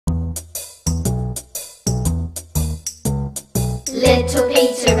Little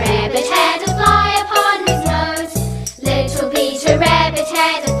Peter Rabbit had a fly upon his nose. Little Peter Rabbit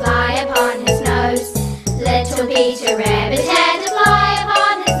had a fly upon his nose. Little Peter Rabbit had a fly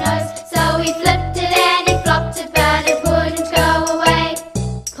upon his nose. So he flipped it and he flopped it, but it wouldn't go away.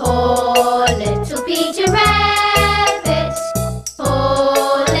 Poor little Peter Rabbit.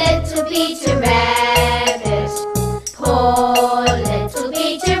 Poor little Peter Rabbit. Poor little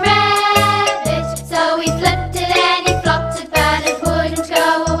Peter Rabbit. So he flipped it and he flopped it, but it wouldn't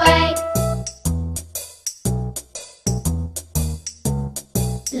go away.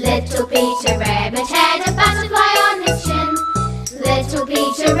 Little Peter Rabbit had a butterfly on his chin. Little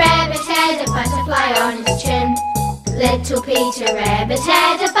Peter Rabbit had a butterfly on his chin. Little Peter Rabbit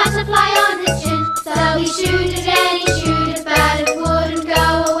had a butterfly on his chin. So he shooted and he shooted, but it wouldn't go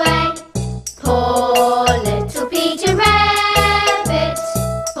away. Poor little Peter Rabbit.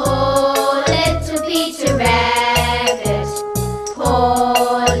 Poor little Peter Rabbit.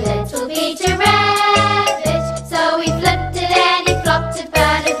 Poor little Peter Rabbit. So he flipped it and he flopped it,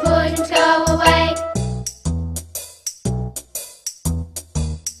 but it wouldn't go away.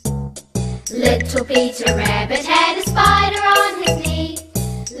 Little Peter Rabbit had a spider on his knee.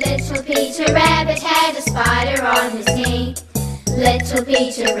 Little Peter Rabbit had a spider on his knee. Little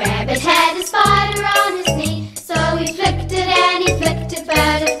Peter Rabbit had a spider on his knee. So he flicked it and he flicked it,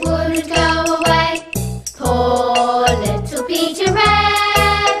 but it wouldn't go away. Poor little Peter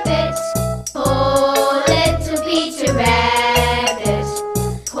Rabbit. Poor little Peter Rabbit.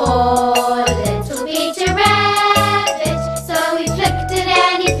 Poor little Peter Rabbit. So he flicked it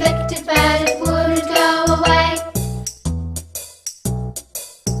and he flicked it, but it wouldn't go away.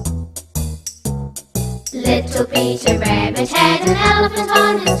 Little Peter Rabbit had an elephant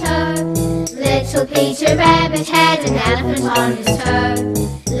on his toe. Little Peter Rabbit had an elephant on his toe.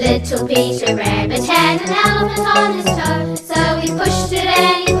 Little Peter Rabbit had an elephant on his toe. So he pushed it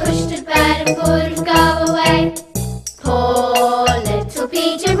and he pushed it, but it wouldn't go away. Poor little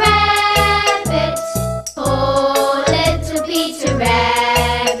Peter Rabbit. Poor little Peter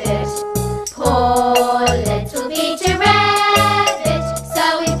Rabbit. Poor little Peter Rabbit. So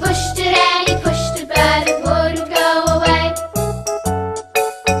he pushed it and he pushed it, but it wouldn't go away.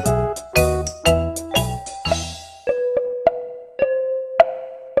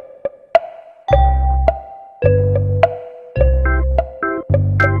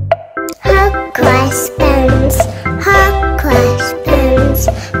 Hot cross buns, hot cross buns.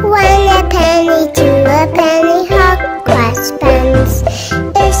 1 a penny, 2 a penny, hot cross buns.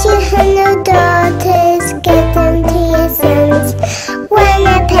 If you have no daughters, give them to your sons. 1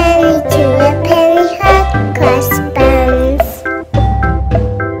 a penny, 2 a penny, hot cross buns.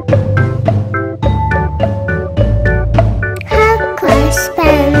 Hot cross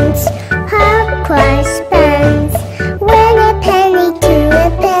buns, hot cross buns. 1 a penny, 2 a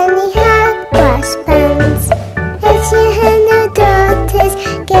penny, hot cross buns. If you have no daughters,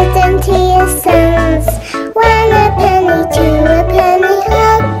 give them to your sons. 1 a penny, 2 a penny,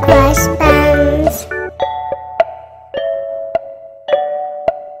 hot cross buns.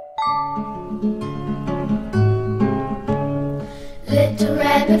 Little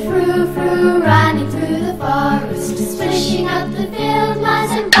rabbit frou frou, running through the forest, swishing up the field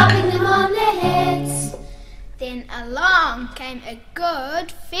mice and bobbing them on their heads. Then along came a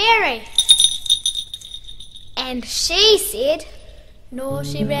good fairy, and she said,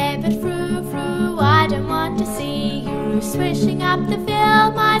 "Naughty rabbit frou frou, I don't want to see you swishing up the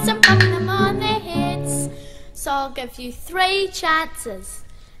field mice and bobbing them on their heads. So I'll give you 3 chances."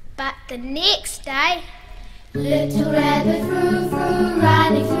 But the next day, little rabbit frou frou,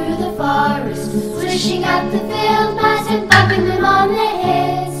 running through the forest, swishing up the field mice and bobbing them on their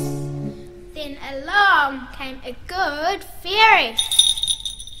heads. Then along came a good fairy,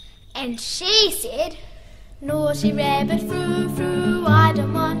 and she said, "Naughty rabbit frou frou, I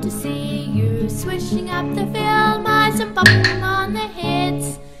don't want to see you swishing up the field mice and bobbing them on their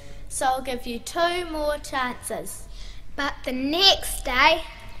heads. So I'll give you 2 more chances." But the next day,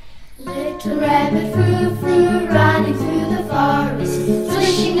 little rabbit frou frou, running through the forest,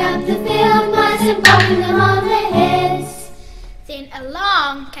 swishing up the field mice and bobbing them on their heads. Then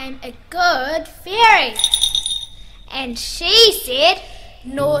along came a good fairy, and she said,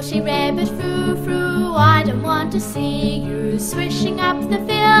 "Naughty rabbit frou frou, I don't want to see you swishing up the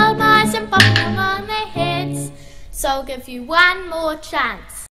field mice and bobbing them on their heads. So I'll give you 1 more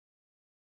chance."